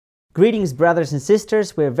Greetings, brothers and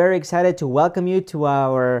sisters. We're very excited to welcome you to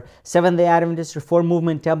our Seventh-day Adventist Reform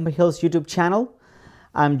Movement Temple Hills YouTube channel.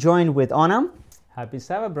 I'm joined with Onam. Happy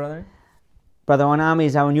Sabbath, brother. Brother Onam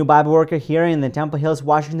is our new Bible worker here in the Temple Hills,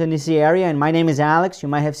 Washington, D.C. area, and my name is Alex. You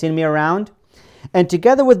might have seen me around. And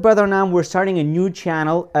together with Brother Onam, we're starting a new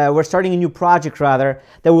project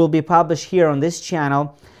that will be published here on this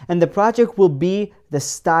channel. And the project will be the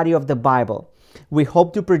study of the Bible. We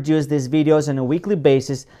hope to produce these videos on a weekly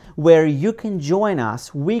basis where you can join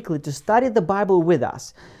us weekly to study the Bible with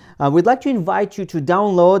us. We'd like to invite you to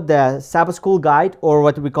download the Sabbath School Guide, or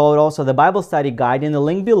what we call it also the Bible Study Guide, in the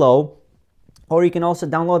link below. Or you can also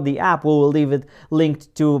download the app. We will leave it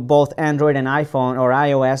linked to both Android and iPhone, or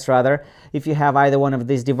iOS rather, if you have either one of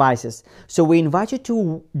these devices. So we invite you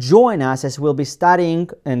to join us as we'll be studying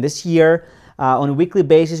in this year on a weekly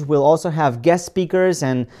basis. We'll also have guest speakers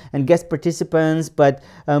and guest participants, but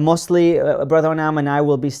mostly Brother Onam and I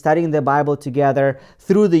will be studying the Bible together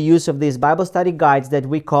through the use of these Bible study guides that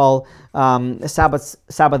we call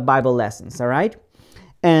Sabbath Bible lessons, all right?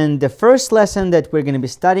 And the first lesson that we're going to be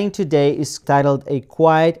studying today is titled A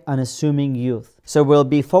Quiet, Unassuming Youth. So we'll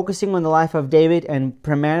be focusing on the life of David and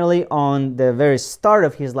primarily on the very start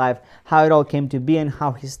of his life, how it all came to be and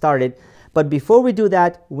how he started. But before we do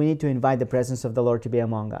that, we need to invite the presence of the Lord to be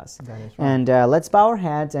among us. That is right. And let's bow our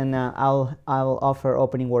heads, and I'll offer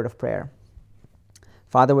opening word of prayer.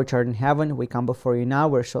 Father, which art in heaven, we come before you now.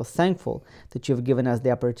 We're so thankful that you've given us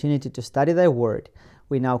the opportunity to study thy word.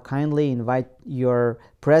 We now kindly invite your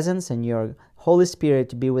presence and your Holy Spirit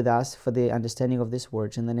to be with us for the understanding of these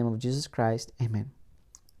words. In the name of Jesus Christ, amen.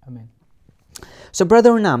 Amen. So,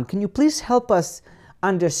 Brother Onam, can you please help us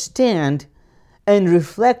understand and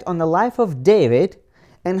reflect on the life of David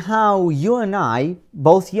and how you and I,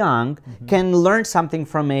 both young, can learn something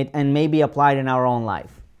from it and maybe apply it in our own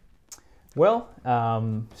life? Well,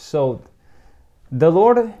 so the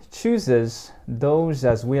Lord chooses those,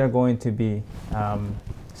 as we are going to be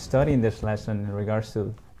studying this lesson in regards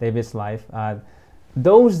to David's life,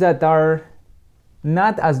 those that are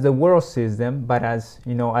not as the world sees them, but as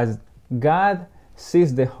God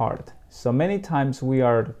sees the heart. So many times we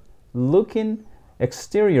are looking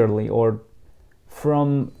exteriorly or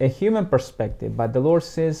from a human perspective, but the Lord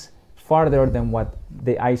sees farther than what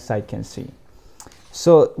the eyesight can see.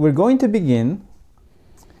 So we're going to begin,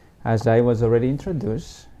 as I was already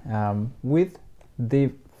introduced, with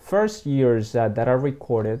the first years that are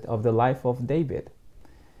recorded of the life of David.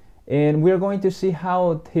 And we're going to see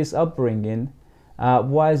how his upbringing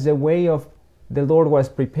was a way of the Lord was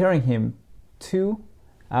preparing him to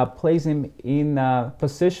place him in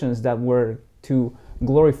positions that were to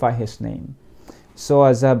glorify his name. So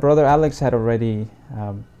as Brother Alex had already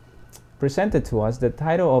presented to us, the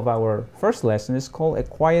title of our first lesson is called A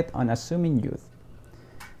Quiet, Unassuming Youth.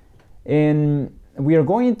 And we are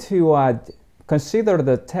going to consider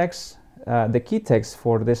the text, the key text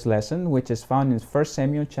for this lesson, which is found in 1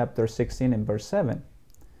 Samuel chapter 16 and verse 7.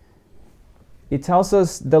 It tells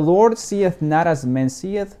us, "The Lord seeth not as man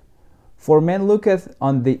seeth, for man looketh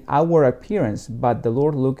on the outward appearance, but the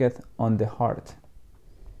Lord looketh on the heart."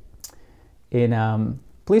 And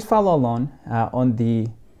please follow along on the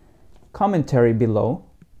commentary below,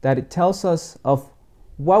 that it tells us of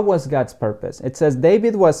what was God's purpose. It says,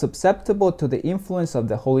 "David was susceptible to the influence of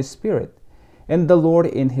the Holy Spirit, and the Lord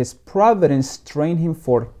in his providence trained him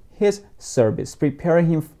for his service, preparing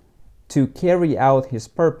him to carry out his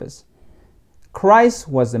purpose. Christ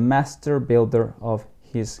was the master builder of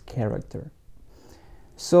his character."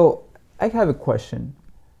 So I have a question.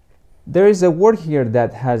 There is a word here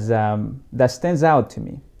that has that stands out to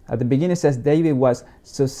me. At the beginning it says David was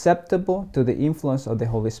susceptible to the influence of the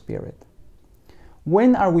Holy Spirit.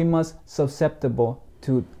 When are we most susceptible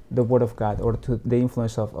to the Word of God or to the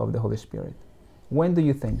influence of the Holy Spirit? When do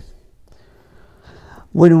you think?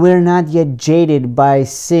 When we're not yet jaded by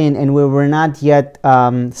sin and when we're not yet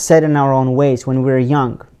set in our own ways, when we're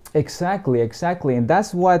young. Exactly, and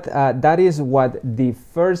that's what that is what the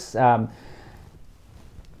first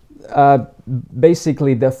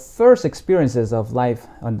basically the first experiences of life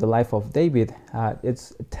on the life of David.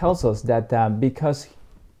 It tells us that because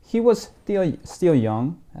he was still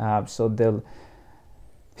young,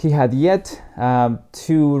 he had yet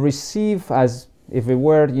to receive, as if it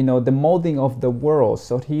were, the molding of the world.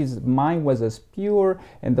 So his mind was as pure,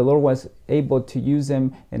 and the Lord was able to use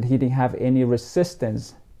him, and he didn't have any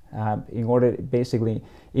resistance in order, basically,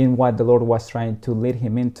 in what the Lord was trying to lead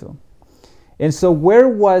him into. And so where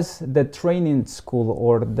was the training school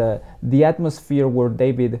or the atmosphere where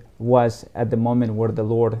David was at the moment where the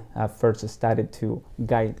Lord first started to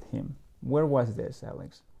guide him? Where was this,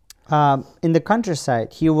 Alex? In the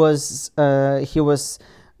countryside, he was in,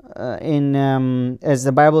 as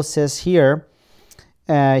the Bible says here,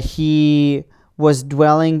 he was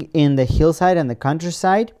dwelling in the hillside and the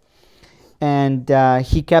countryside, and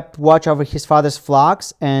he kept watch over his father's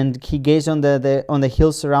flocks, and he gazed on the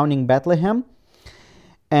hills surrounding Bethlehem,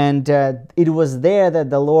 and it was there that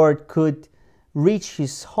the Lord could reach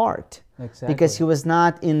his heart. Exactly. Because he was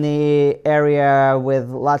not in the area with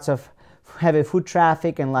lots of heavy foot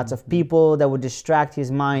traffic and lots of people that would distract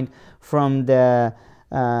his mind from the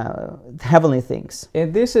heavenly things.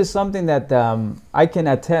 And this is something that I can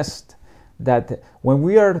attest that when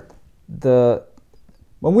we are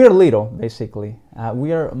little, basically,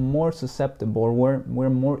 we are more susceptible. We're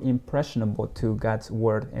more impressionable to God's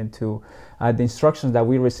word and to the instructions that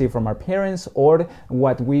we receive from our parents or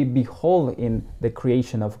what we behold in the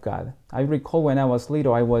creation of God. I recall when I was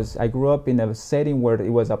little, I grew up in a setting where it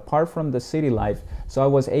was apart from the city life, so I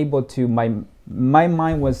was able to my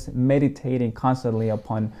mind was meditating constantly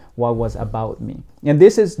upon what was about me. And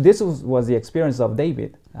this was the experience of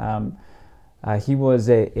David. He was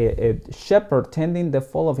a shepherd tending the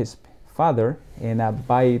fold of his father, and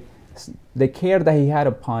by the care that he had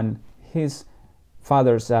upon his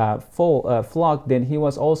father's flock, then he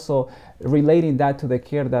was also relating that to the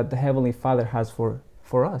care that the Heavenly Father has for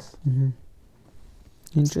us. Mm-hmm.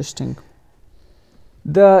 Interesting.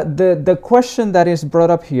 The question that is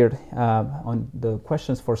brought up here on the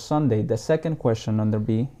questions for Sunday, the second question under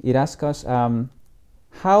B, it asks us,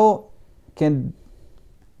 how can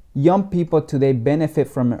young people today benefit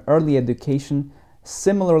from an early education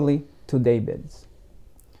similarly to David's?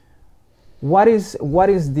 What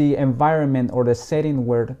is the environment or the setting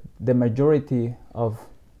where the majority of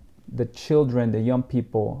the children, the young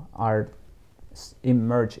people, are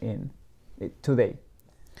immersed in today?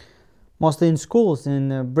 Mostly in schools,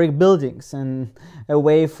 in brick buildings, and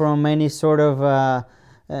away from any sort of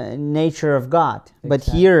nature of God. Exactly. But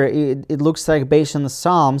here it looks like, based on the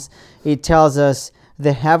Psalms, it tells us,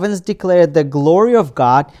 the heavens declare the glory of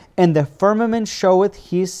God, and the firmament showeth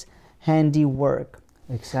his handiwork.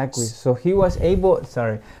 Exactly. So he was able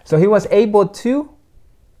to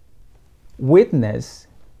witness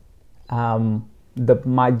the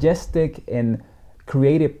majestic and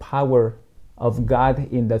creative power of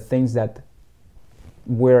God in the things that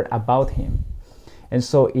were about him. And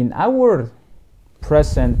so in our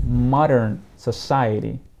present modern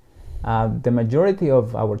society, the majority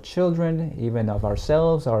of our children, even of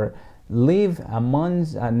ourselves, live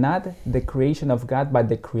amongst not the creation of God, but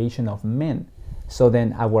the creation of men. So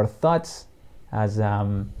then our thoughts, as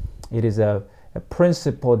it is a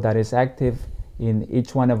principle that is active in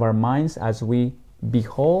each one of our minds, as we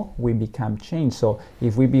behold, we become changed. So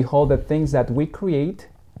if we behold the things that we create,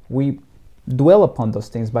 we dwell upon those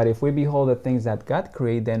things. But if we behold the things that God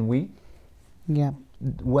created, then we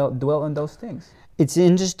dwell on those things. It's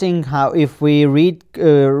interesting how, if we read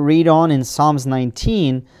on in Psalms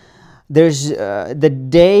 19, there's the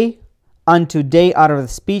day unto day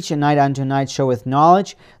uttereth speech, and night unto night showeth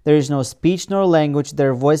knowledge. There is no speech nor language,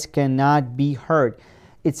 their voice cannot be heard.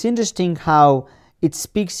 It's interesting how it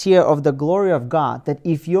speaks here of the glory of God, that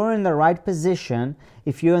if you're in the right position,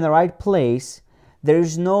 if you're in the right place,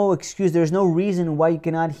 there's no excuse, there's no reason why you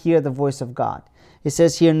cannot hear the voice of God. It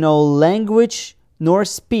says here, no language nor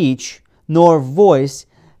speech nor voice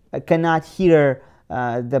cannot hear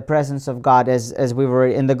the presence of God, as we were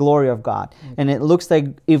in the glory of God. Mm-hmm. And it looks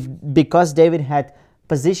like, because David had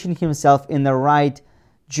positioned himself in the right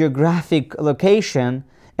geographic location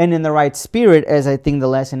and in the right spirit, as I think the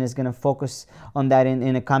lesson is going to focus on that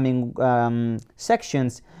in the coming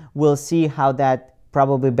sections, we'll see how that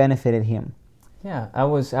probably benefited him. Yeah, I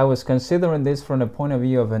was considering this from the point of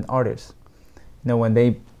view of an artist. You know, when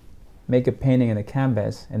they make a painting in a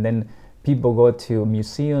canvas, and then people go to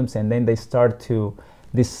museums, and then they start to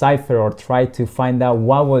decipher or try to find out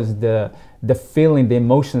what was the feeling, the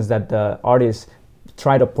emotions that the artist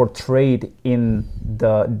tried to portray in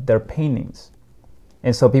their paintings.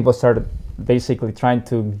 And so people started basically trying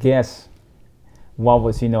to guess what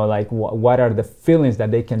was, like what are the feelings that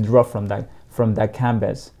they can draw from that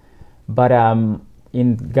canvas. But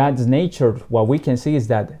in God's nature, what we can see is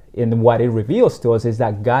that, in what it reveals to us, is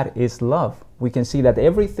that God is love. We can see that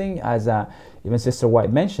everything, as even Sister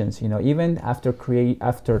White mentions, even after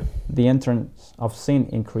the entrance of sin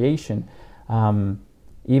in creation,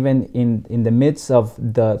 even in the midst of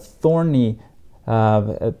the thorny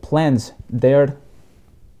plants,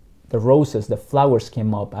 the roses, the flowers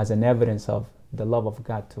came up as an evidence of the love of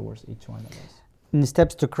God towards each one of us. In the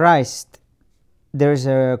Steps to Christ, there's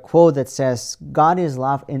a quote that says, God is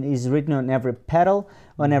love, and is written on every petal,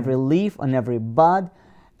 on every leaf, on every bud,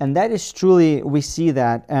 And that is truly, we see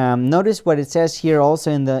that. Notice what it says here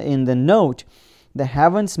also in the note. The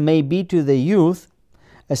heavens may be to the youth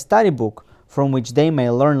a study book from which they may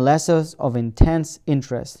learn lessons of intense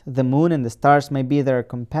interest. The moon and the stars may be their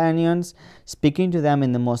companions, speaking to them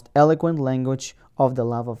in the most eloquent language of the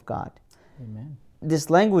love of God. Amen. This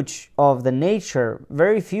language of the nature,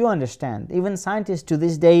 very few understand. Even scientists to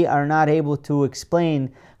this day are not able to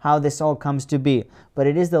explain how this all comes to be. But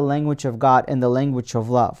it is the language of God and the language of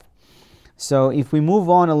love. So if we move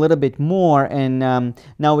on a little bit more, and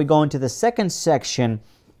now we go into the second section,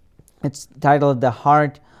 it's titled The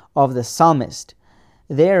Heart of the Psalmist.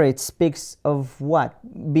 There it speaks of what?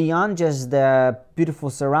 Beyond just the beautiful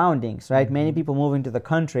surroundings, right? Mm-hmm. Many people move into the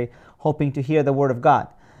country hoping to hear the word of God,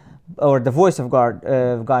 or the voice of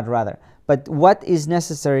God rather. But what is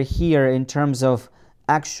necessary here in terms of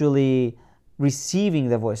actually receiving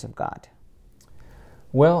the voice of God?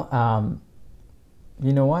 Well,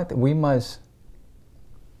 you know what? We must,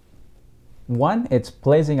 one, it's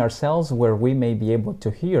placing ourselves where we may be able to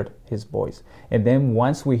hear His voice. And then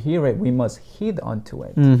once we hear it, we must heed unto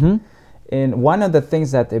it. Mm-hmm. And one of the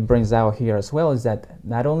things that it brings out here as well is that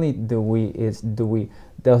not only does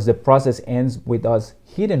the process ends with us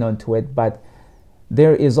heeding unto it, but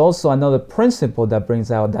there is also another principle that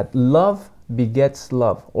brings out that love begets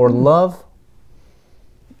love, or love,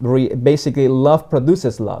 basically love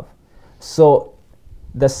produces love. So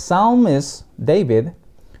the psalmist David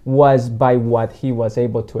was, by what he was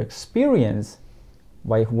able to experience,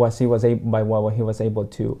 by what he was able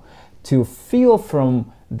to feel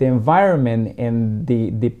from the environment and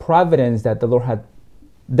the providence that the Lord had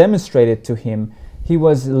demonstrated to him, he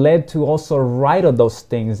was led to also write of those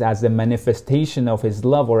things as a manifestation of his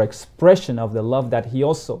love, or expression of the love that he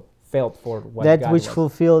also felt for what that God which was.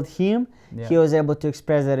 Fulfilled him. Yeah. He was able to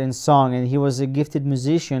express that in song, and he was a gifted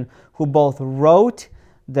musician who both wrote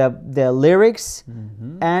the lyrics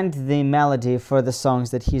and the melody for the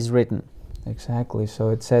songs that he's written. Exactly. So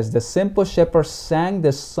it says, the simple shepherd sang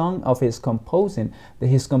the song of his composing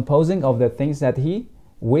of the things that he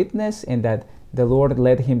witnessed and that the Lord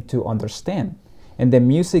led him to understand. And the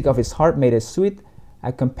music of his heart made a sweet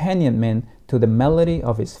accompaniment to the melody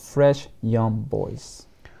of his fresh young voice.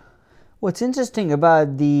 What's interesting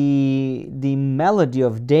about the melody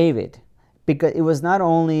of David, because it was not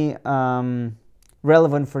only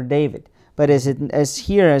relevant for David, but as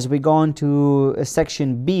here, as we go into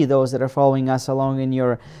section B, those that are following us along in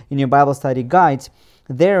your Bible study guides,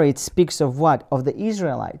 there it speaks of what? Of the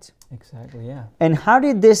Israelites. Exactly, yeah. And how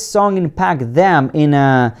did this song impact them in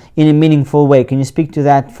a meaningful way? Can you speak to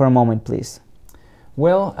that for a moment, please?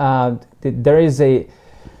 Well, there is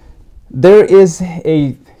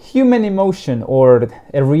a human emotion or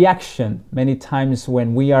a reaction many times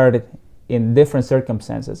when we are in different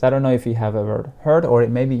circumstances. I don't know if you have ever heard, or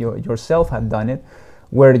maybe you yourself have done it,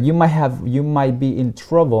 where you might be in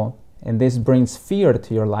trouble, and this brings fear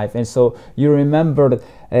to your life, and so you remember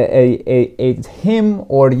a hymn,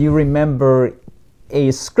 or you remember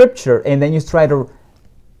a scripture, and then you try to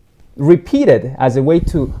repeat it as a way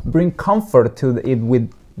to bring comfort to it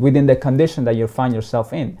within the condition that you find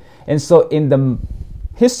yourself in. And so in the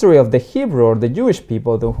history of the Hebrew or the Jewish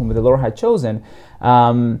people whom the Lord had chosen,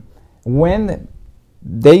 when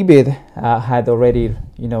David had already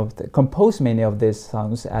composed many of these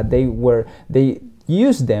songs, they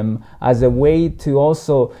used them as a way to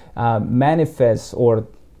also manifest, or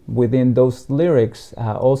within those lyrics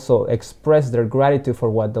also express their gratitude for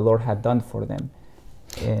what the Lord had done for them.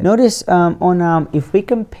 And notice if we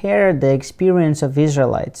compare the experience of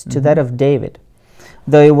Israelites to that of David,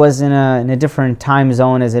 though it was in a different time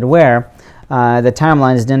zone, as it were, the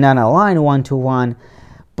timelines did not align one-to-one,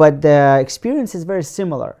 but the experience is very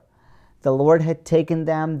similar. The Lord had taken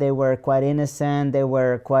them, they were quite innocent, they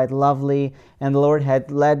were quite lovely, and the Lord had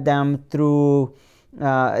led them through,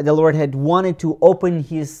 the Lord had wanted to open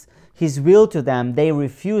His will to them. They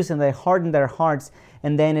refused and they hardened their hearts,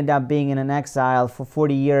 and they ended up being in an exile for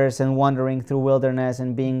 40 years and wandering through wilderness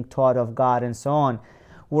and being taught of God and so on.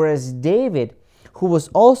 Whereas David, who was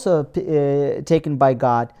also taken by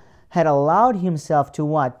God, had allowed himself to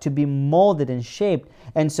what? To be molded and shaped.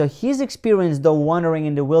 And so his experience, though wandering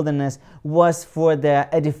in the wilderness, was for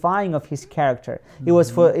the edifying of his character. It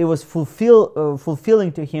was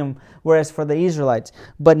fulfilling to him, whereas for the Israelites.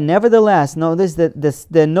 But nevertheless, notice that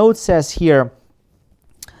the note says here,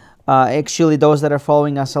 actually those that are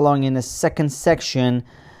following us along in the second section,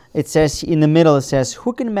 it says in the middle, it says,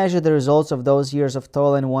 who can measure the results of those years of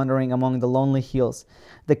toil and wandering among the lonely hills,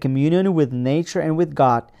 the communion with nature and with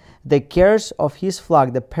God, the cares of his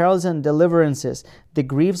flock, the perils and deliverances, the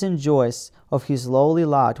griefs and joys of his lowly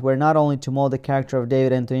lot were not only to mold the character of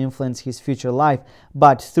David and to influence his future life,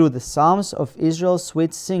 but through the psalms of Israel's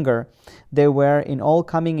sweet singer, they were in all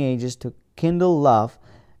coming ages to kindle love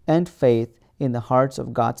and faith in the hearts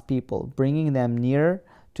of God's people, bringing them nearer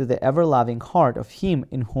to the ever-loving heart of him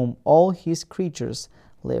in whom all his creatures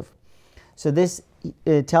live. So this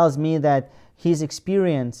tells me that his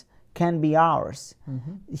experience can be ours.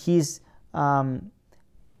 He's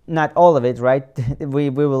not all of it, right? we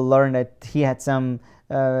will learn that he had some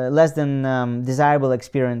less than desirable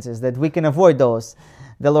experiences, that we can avoid those.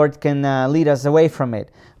 The Lord can lead us away from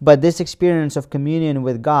it. But this experience of communion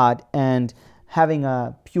with God and having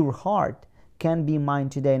a pure heart can be mine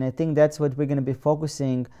today. And I think that's what we're going to be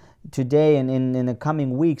focusing today and in the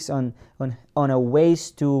coming weeks on a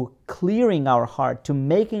ways to clearing our heart, to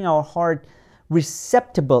making our heart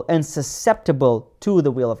receptible and susceptible to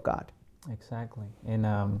the will of God. Exactly. And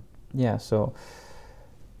so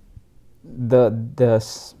the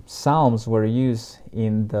Psalms were used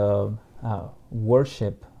in the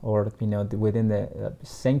worship, or within the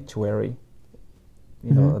sanctuary,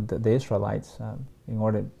 the Israelites, in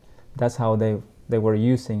order, that's how they were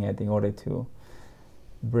using it in order to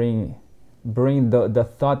bring the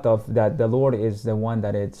thought of that the Lord is the one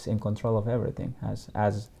that is in control of everything,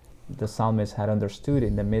 as the psalmist had understood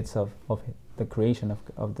in the midst of the creation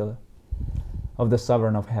of the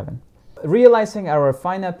sovereign of heaven. Realizing our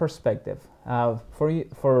finite perspective.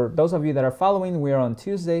 For those of you that are following, we are on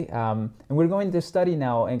Tuesday, and we're going to study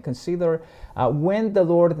now and consider when the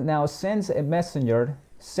Lord now sends a messenger,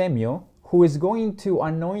 Samuel, who is going to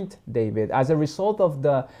anoint David as a result of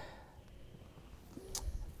the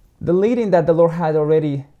leading that the Lord had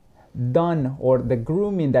already done, or the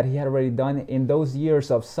grooming that he had already done in those years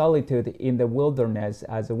of solitude in the wilderness,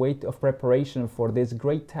 as a way of preparation for this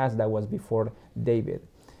great task that was before David.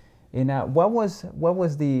 And what was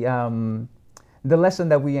the lesson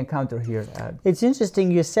that we encounter here? It's interesting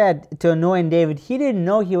you said to anoint David. He didn't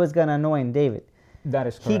know he was going to anoint David. That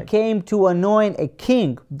is correct. He came to anoint a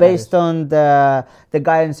king based on the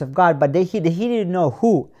guidance of God, but he didn't know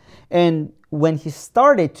who. And when he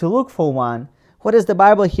started to look for one, what does the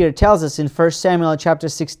Bible here tells us in 1 Samuel chapter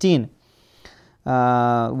 16?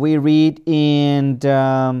 We read in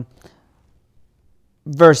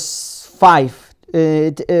verse 5.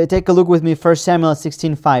 Take a look with me, 1 Samuel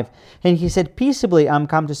 16:5. And he said, "Peaceably I'm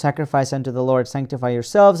come to sacrifice unto the Lord. Sanctify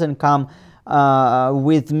yourselves and come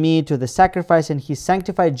with me to the sacrifice." And he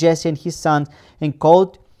sanctified Jesse and his sons and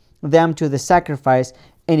called them to the sacrifice.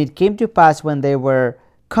 And it came to pass when they were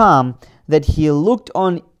come that he looked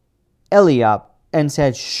on Eliab and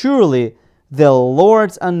said, "Surely the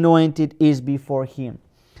Lord's anointed is before him."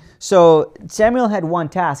 So Samuel had one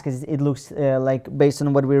task, as it looks like, based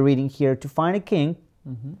on what we're reading here, to find a king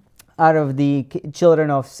out of the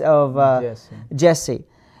children of Jesse.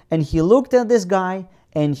 And he looked at this guy,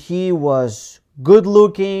 and he was good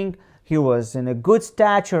looking. He was in a good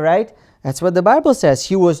stature, right? That's what the Bible says.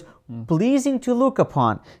 He was pleasing to look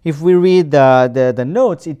upon. If we read the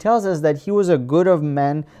notes, it tells us that he was a good of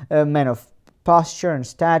man of posture and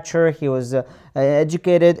stature. He was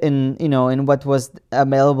educated in what was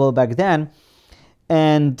available back then,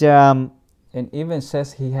 and even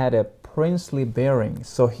says he had a princely bearing.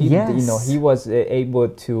 So he he was able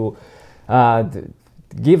to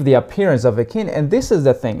give the appearance of a king. And this is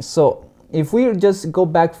the thing. So if we just go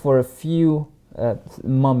back for a few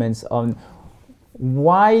moments on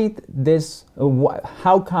why this,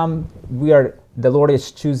 how come the Lord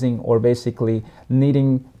is choosing, or basically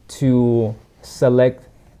needing to select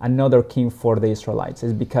another king for the Israelites,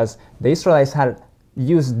 is because the Israelites had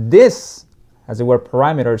used this, as it were,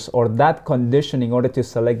 parameters or that condition in order to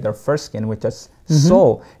select their first king, which is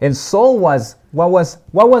Saul. And Saul was what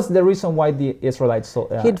was the reason why the Israelites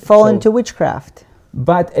he'd fallen into witchcraft.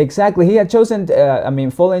 But exactly, he had chosen,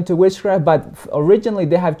 fallen into witchcraft, but originally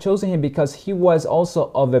they have chosen him because he was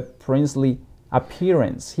also of a princely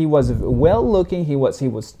appearance. He was well looking, he was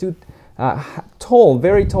too tall,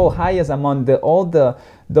 very tall, highest among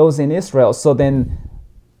those in Israel. So then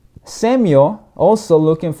Samuel, also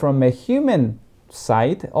looking from a human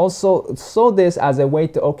side, also saw this as a way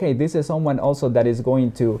to, okay, this is someone also that is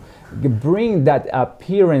going to bring that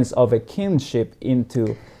appearance of a kingship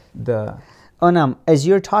into the... Onam, as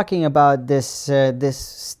you're talking about this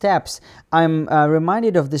steps, I'm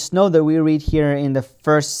reminded of this note that we read here in the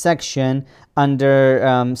first section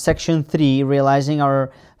under section 3, realizing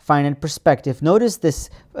our finite perspective. Notice this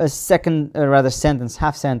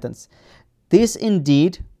half sentence. This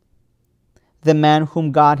indeed, the man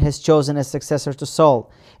whom God has chosen as successor to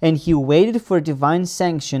Saul, and he waited for divine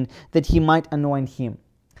sanction that he might anoint him.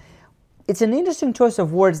 It's an interesting choice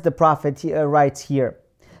of words the prophet writes here,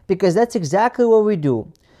 because that's exactly what we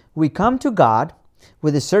do. We come to God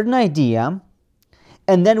with a certain idea,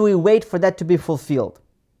 and then we wait for that to be fulfilled.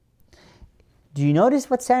 Do you notice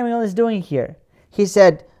what Samuel is doing here? He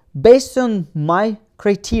said, based on my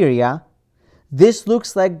criteria, this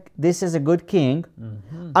looks like this is a good king.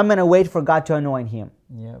 I'm going to wait for God to anoint him.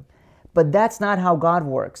 Yep. But that's not how God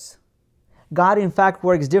works. God, in fact,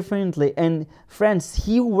 works differently. And friends,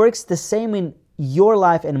 He works the same in your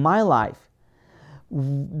life and my life.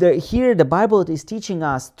 Here, the Bible is teaching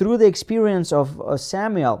us through the experience of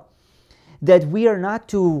Samuel that we are not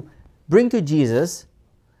to bring to Jesus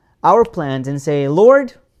our plans and say,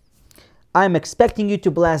 Lord, I'm expecting you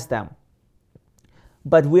to bless them.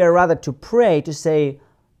 But we are rather to pray, to say,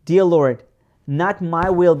 dear Lord, not my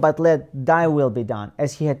will, but let thy will be done,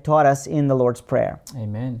 as He had taught us in the Lord's Prayer.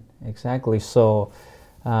 Amen. Exactly. So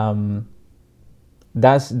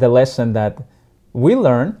that's the lesson that we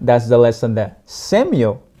learn. That's the lesson that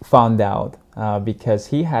Samuel found out because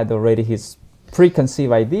he had already his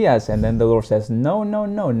preconceived ideas. And then the Lord says, no,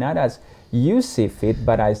 not as you see fit,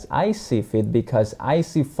 but as I see fit, because I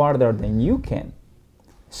see farther than you can.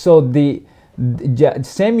 So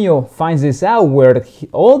Samuel finds this out where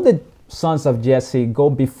all the sons of Jesse go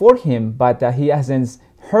before him, but he hasn't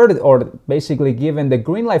heard or basically given the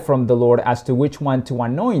green light from the Lord as to which one to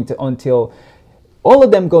anoint until all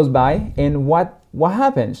of them goes by. And what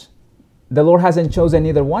happens? The Lord hasn't chosen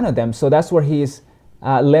either one of them. So that's where he is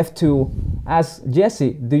left to ask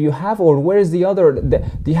Jesse, do you have, or where is the other? Do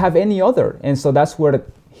you have any other? And so that's where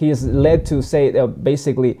he is led to say,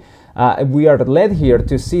 basically, we are led here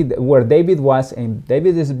to see where David was, and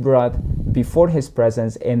David is brought before his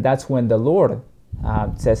presence, and that's when the Lord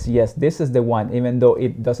says, yes, this is the one, even though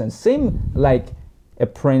it doesn't seem like a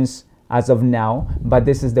prince as of now, but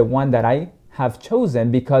this is the one that I have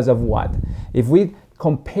chosen because of what? If we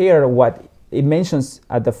compare what it mentions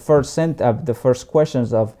at the first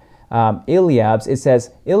questions of Eliab, it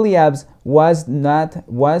says Eliab was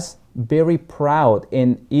very proud,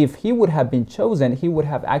 and if he would have been chosen, he would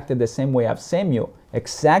have acted the same way as Samuel, an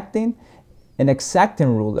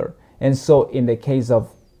exacting ruler. And so in the case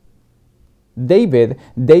of David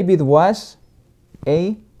was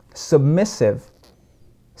a submissive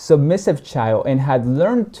child and had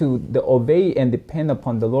learned to obey and depend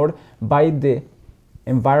upon the Lord by the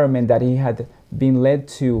environment that he had been led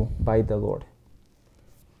to by the Lord.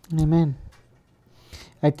 Amen.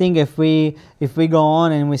 I think if we go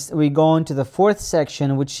on and we go on to the fourth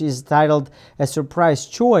section, which is titled A Surprise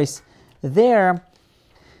Choice, there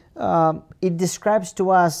it describes to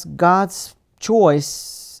us God's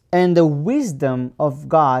choice and the wisdom of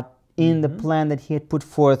God in the plan that He had put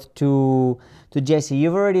forth to Jesse.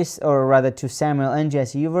 You've already, or rather to Samuel and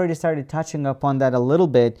Jesse, you've already started touching upon that a little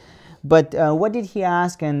bit. But what did He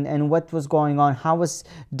ask, and what was going on? How was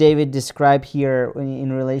David described here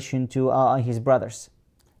in relation to his brothers?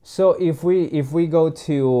 So if we go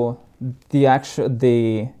to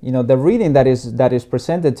the reading that is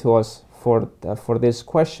presented to us for this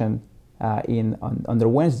question under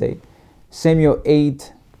Wednesday, Samuel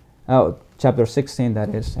 8, chapter 16,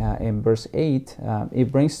 that is in verse 8,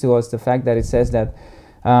 it brings to us the fact that it says that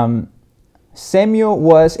Samuel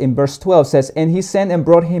was, in verse 12 says, and he sent and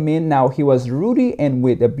brought him in. Now he was ruddy and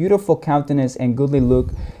with a beautiful countenance and goodly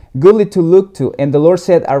to look to. And the Lord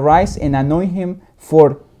said, arise and anoint him,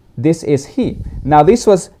 for this is he. Now this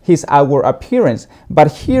was his outward appearance,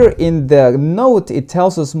 but here in the note it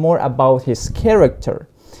tells us more about his character,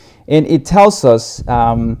 and it tells us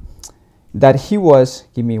that he was.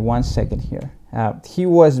 Give me 1 second here. He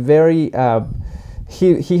was very.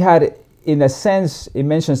 He had, in a sense, it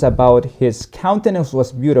mentions about his countenance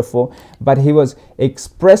was beautiful, but he was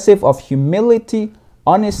expressive of humility,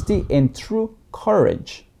 honesty, and true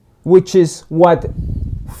courage, which is what,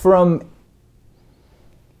 from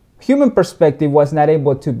human perspective, was not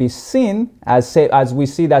able to be seen, as we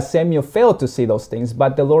see that Samuel failed to see those things,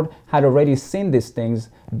 but the Lord had already seen these things,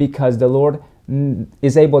 because the Lord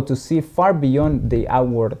is able to see far beyond the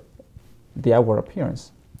outward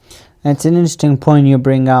appearance. It's an interesting point you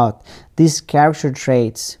bring out. These character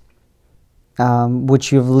traits,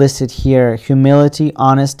 which you've listed here, humility,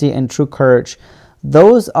 honesty, and true courage,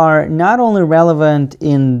 those are not only relevant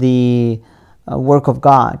in the work of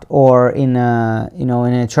God or in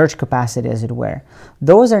a church capacity, as it were.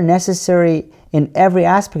 Those are necessary in every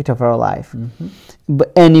aspect of our life.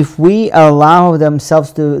 And if we allow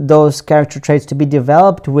those character traits to be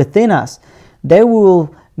developed within us, they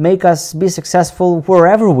will make us be successful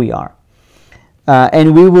wherever we are.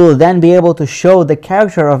 And we will then be able to show the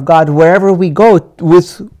character of God wherever we go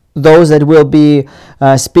with those that will be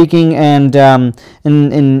speaking and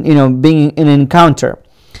being in an encounter.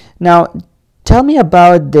 Now, tell me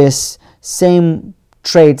about this same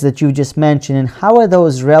traits that you just mentioned, and how are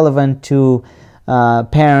those relevant to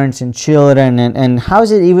parents and children, and how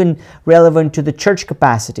is it even relevant to the church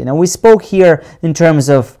capacity? Now, we spoke here in terms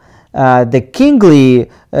of the kingly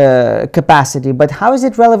capacity, but how is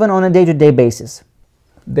it relevant on a day-to-day basis?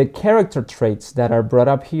 The character traits that are brought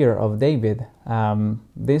up here of David,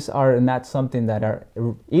 these are not something that are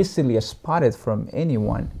easily spotted from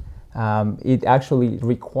anyone. It actually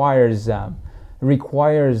requires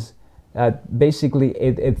basically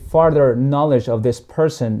a further knowledge of this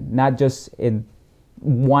person, not just in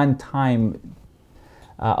one-time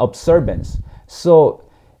observance. So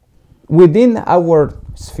within our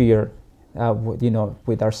sphere,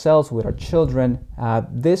 with ourselves, with our children,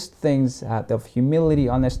 these things of humility,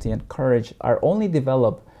 honesty, and courage are only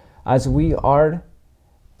developed as we are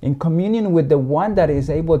in communion with the one that is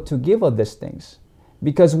able to give us these things.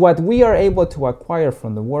 Because what we are able to acquire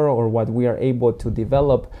from the world, or what we are able to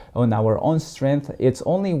develop on our own strength, it's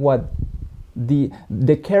only what the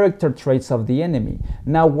character traits of the enemy.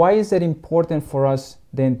 Now, why is it important for us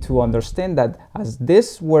then to understand that as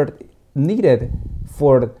this were needed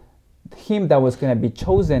for him that was going to be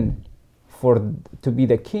chosen to be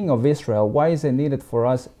the king of Israel, why is it needed for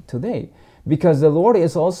us today? Because the Lord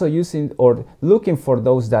is also using or looking for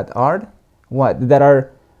those that are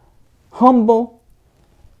humble.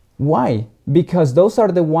 Why? Because those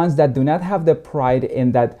are the ones that do not have the pride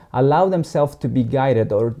and that allow themselves to be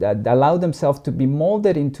guided, or that allow themselves to be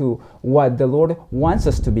molded into what the Lord wants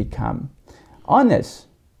us to become. Honest.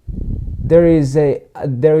 There is a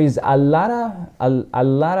lot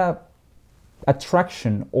of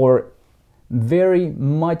attraction, or very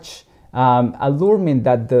much allurement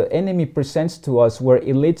that the enemy presents to us, where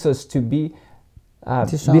it leads us to be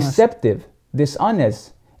deceptive,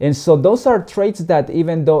 dishonest. And so those are traits that,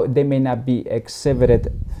 even though they may not be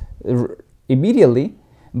exhibited immediately,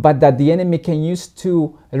 but that the enemy can use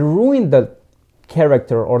to ruin the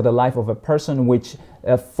character or the life of a person, which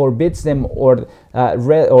forbids them or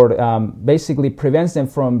basically prevents them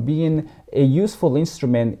from being a useful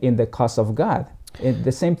instrument in the cause of God.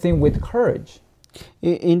 The same thing with courage.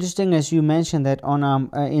 Interesting, as you mentioned that on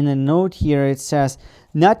in a note here, it says,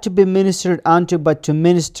 "Not to be ministered unto, but to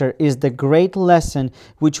minister is the great lesson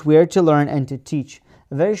which we are to learn and to teach."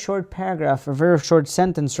 A very short paragraph, a very short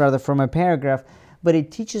sentence rather, from a paragraph, but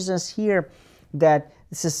it teaches us here that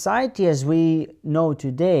society as we know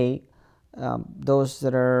today, those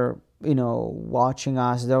that are watching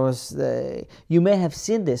us, you may have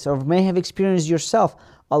seen this or may have experienced yourself.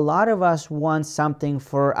 A lot of us want something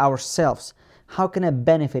for ourselves. How can I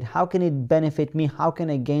benefit? How can it benefit me? How can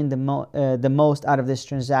I gain the most out of this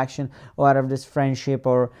transaction, or out of this friendship,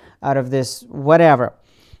 or out of this whatever?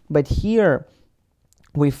 But here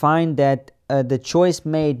we find that the choice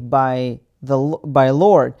made by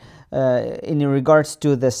Lord in regards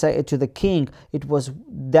to the king, it was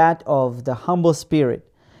that of the humble spirit,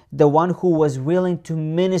 the one who was willing to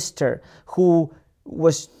minister, who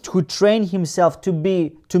trained himself to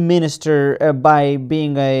minister by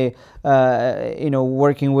being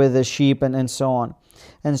working with the sheep and so on.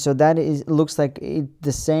 And so that looks like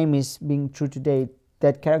the same is being true today.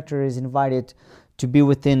 That character is invited to be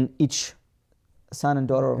within each son and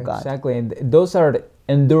daughter of God. Exactly, and those are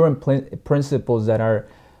enduring principles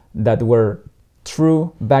that were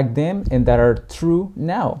true back then and that are true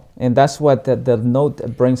now. And that's what the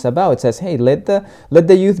note brings about. It says, hey, let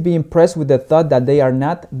the youth be impressed with the thought that they are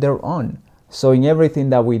not their own. So in everything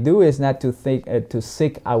that we do is not to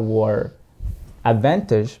seek our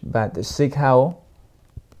advantage, but to seek how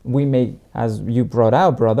we may, as you brought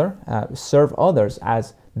out, brother, serve others,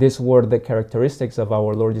 as these were the characteristics of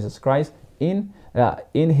our Lord Jesus Christ in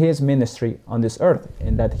his ministry on this earth,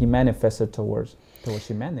 and that he manifested towards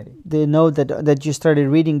humanity. The note that you started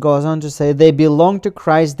reading goes on to say, they belong to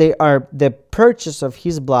Christ, they are the purchase of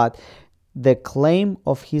his blood, the claim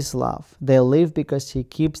of his love. They live because he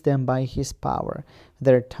keeps them by his power.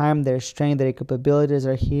 Their time, their strength, their capabilities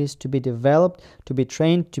are his, to be developed, to be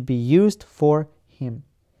trained, to be used for him.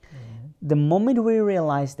 Mm-hmm. The moment we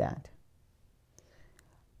realize that,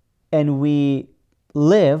 and we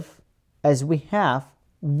live as we have,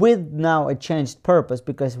 with now a changed purpose,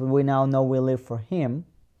 because we now know we live for him.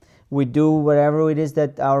 We do whatever it is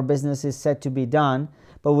that our business is set to be done,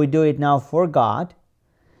 but we do it now for God.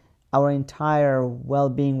 Our entire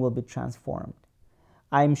well-being will be transformed.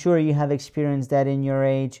 I'm sure you have experienced that in your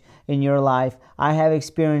age, in your life. I have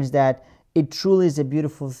experienced that it truly is a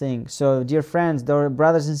beautiful thing. So, dear friends, dear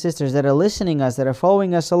brothers and sisters that are listening us, that are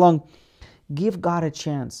following us along, give God a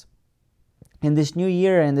chance. In this new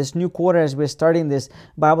year and this new quarter, as we're starting this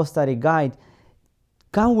Bible study guide,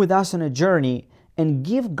 come with us on a journey and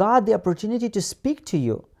give God the opportunity to speak to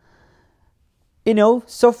you. You know,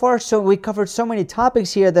 so far, we covered so many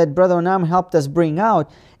topics here that Brother Onam helped us bring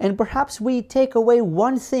out, and perhaps we take away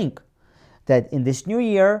one thing, that in this new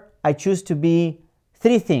year, I choose to be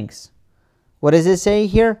 3 things. What does it say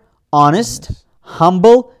here? Honest,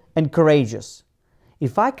 humble, and courageous.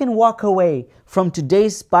 If I can walk away from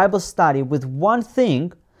today's Bible study with one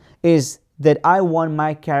thing, is that I want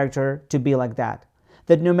my character to be like that.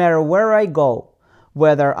 That no matter where I go,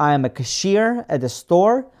 whether I am a cashier at the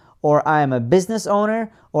store, or I am a business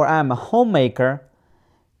owner, or I am a homemaker,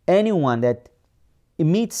 anyone that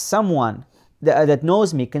meets someone that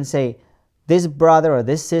knows me can say, this brother or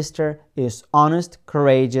this sister is honest,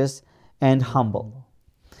 courageous, and humble.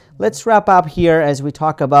 Let's wrap up here as we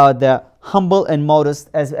talk about the humble and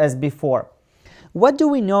modest as before. What do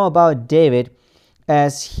we know about David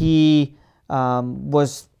as he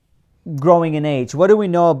was growing in age? What do we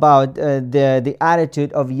know about the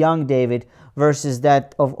attitude of young David versus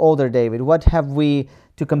that of older David? What have we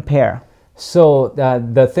to compare? So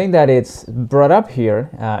the thing that it's brought up here,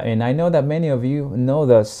 and I know that many of you know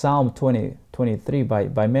the Psalm 23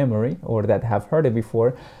 by memory, or that have heard it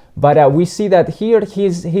before, but we see that here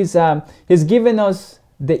he's given us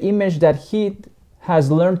the image that he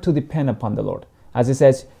has learned to depend upon the Lord. As it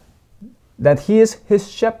says, that he is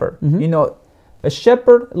his shepherd. You know, a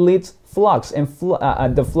shepherd leads flocks and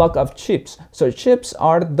the flock of sheep. So sheep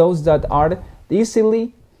are those that are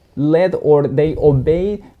easily led, or they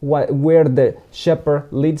obey where the shepherd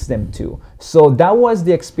leads them to. So that was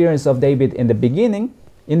the experience of David in the beginning.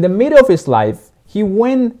 In the middle of his life, he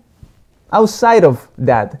went outside of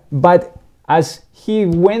that, but as he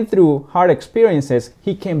went through hard experiences,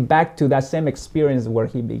 he came back to that same experience where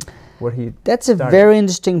he That's a very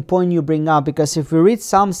interesting point you bring up, because if we read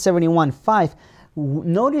Psalm 71:5,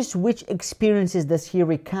 notice which experiences does he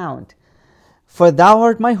recount. For thou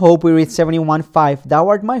art my hope, we read 71:5, thou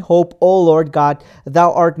art my hope, O Lord God,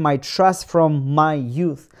 thou art my trust from my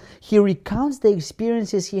youth. He recounts the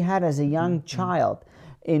experiences he had as a young child,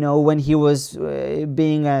 you know, when he was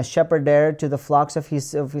being a shepherd there to the flocks of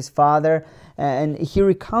his father, and he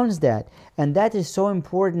recounts that. And that is so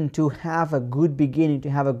important, to have a good beginning, to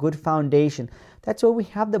have a good foundation. That's why we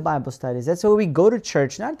have the Bible studies. That's why we go to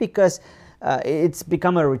church, not because it's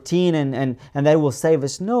become a routine and that will save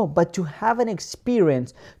us. No, but to have an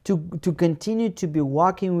experience, to continue to be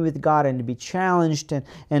walking with God and to be challenged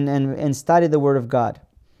and study the Word of God.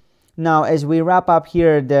 Now, as we wrap up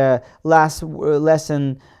here, the last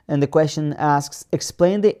lesson, and the question asks,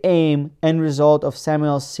 explain the aim and result of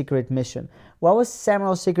Samuel's secret mission. What was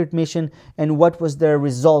Samuel's secret mission, and what was the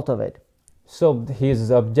result of it? So his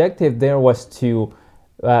objective there was to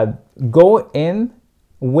go in,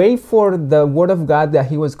 wait for the word of God that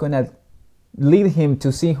he was going to lead him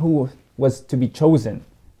to see who was to be chosen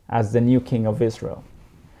as the new king of Israel.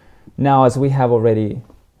 Now, as we have already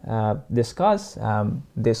discussed,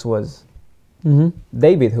 this was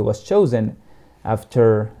David who was chosen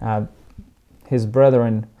after his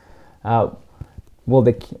brethren,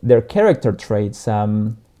 their character traits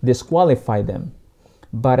disqualified them.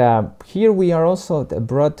 But here we are also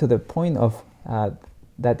brought to the point of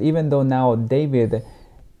that even though now David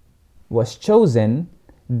was chosen,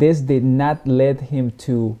 this did not lead him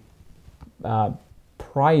to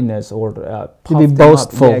pride or to be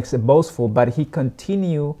boastful. Yes, boastful, but he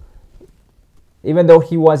continued, even though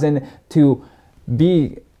he wasn't to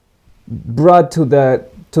be brought to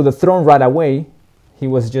the throne right away. He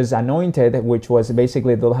was just anointed, which was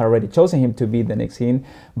basically they had already chosen him to be the next king.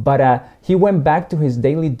 But he went back to his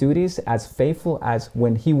daily duties as faithful as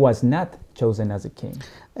when he was not chosen as a king.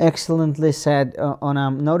 Excellently said.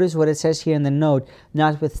 Notice what it says here in the note.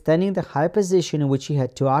 Notwithstanding the high position in which he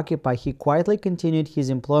had to occupy, he quietly continued his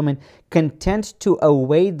employment, content to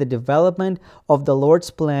await the development of the Lord's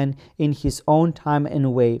plan in his own time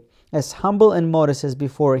and way. As humble and modest as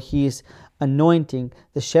before his anointing,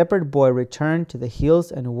 the shepherd boy returned to the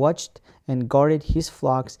hills and watched and guarded his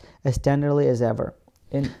flocks as tenderly as ever.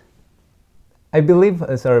 And I believe,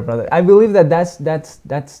 sorry, brother, I believe that that's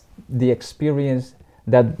the experience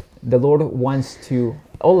that the Lord wants to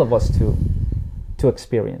all of us to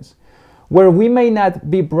experience, where we may not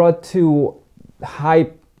be brought to high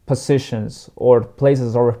positions or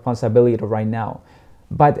places of responsibility right now,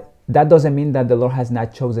 but that doesn't mean that the Lord has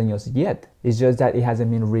not chosen us yet. It's just that it hasn't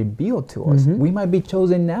been revealed to us. We might be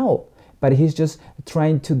chosen now, but He's just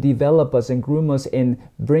trying to develop us and groom us and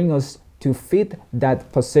bring us to fit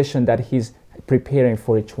that position that He's preparing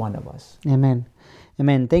for each one of us. Amen.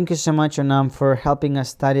 Amen. Thank you so much, Onam, for helping us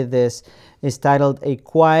study this. It's titled A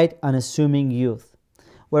Quiet, Unassuming Youth.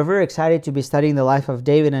 We're very excited to be studying the life of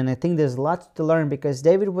David, and I think there's lots to learn because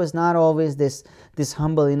David was not always this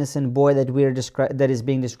humble, innocent boy that is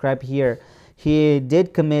being described here. He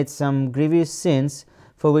did commit some grievous sins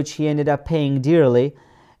for which he ended up paying dearly,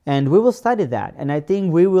 and we will study that. And I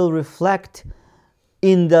think we will reflect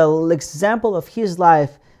in the example of his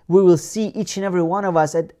life. We will see each and every one of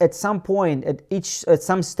us at some point, at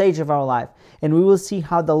some stage of our life, and we will see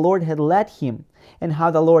how the Lord had led him and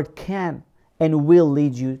how the Lord can and will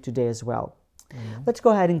lead you today as well. Amen. Let's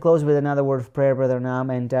go ahead and close with another word of prayer, Brother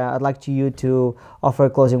Nam, and I'd like you to offer a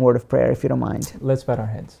closing word of prayer, if you don't mind. Let's bow our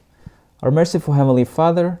heads. Our merciful Heavenly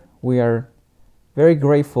Father, we are very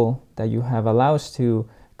grateful that you have allowed us to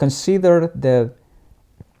consider the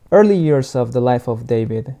early years of the life of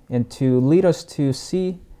David and to lead us to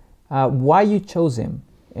see why you chose him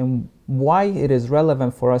and why it is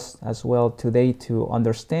relevant for us as well today to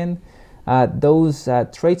understand those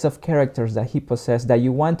traits of characters that he possessed that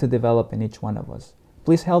you want to develop in each one of us.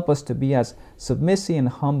 Please help us to be as submissive and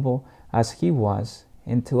humble as he was,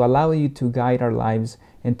 and to allow you to guide our lives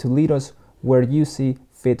and to lead us where you see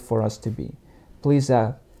fit for us to be. Please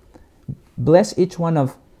bless each one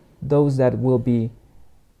of those that will be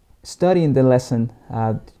studying the lesson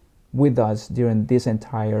with us during this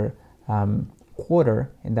entire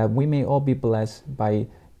quarter, and that we may all be blessed by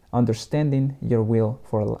understanding your will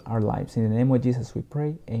for our lives. In the name of Jesus we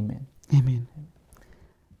pray, amen. Amen.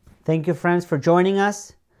 Thank you, friends, for joining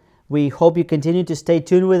us. We hope you continue to stay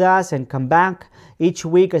tuned with us and come back each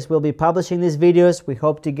week as we'll be publishing these videos. We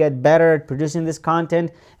hope to get better at producing this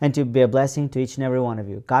content and to be a blessing to each and every one of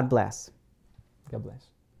you. God bless. God bless.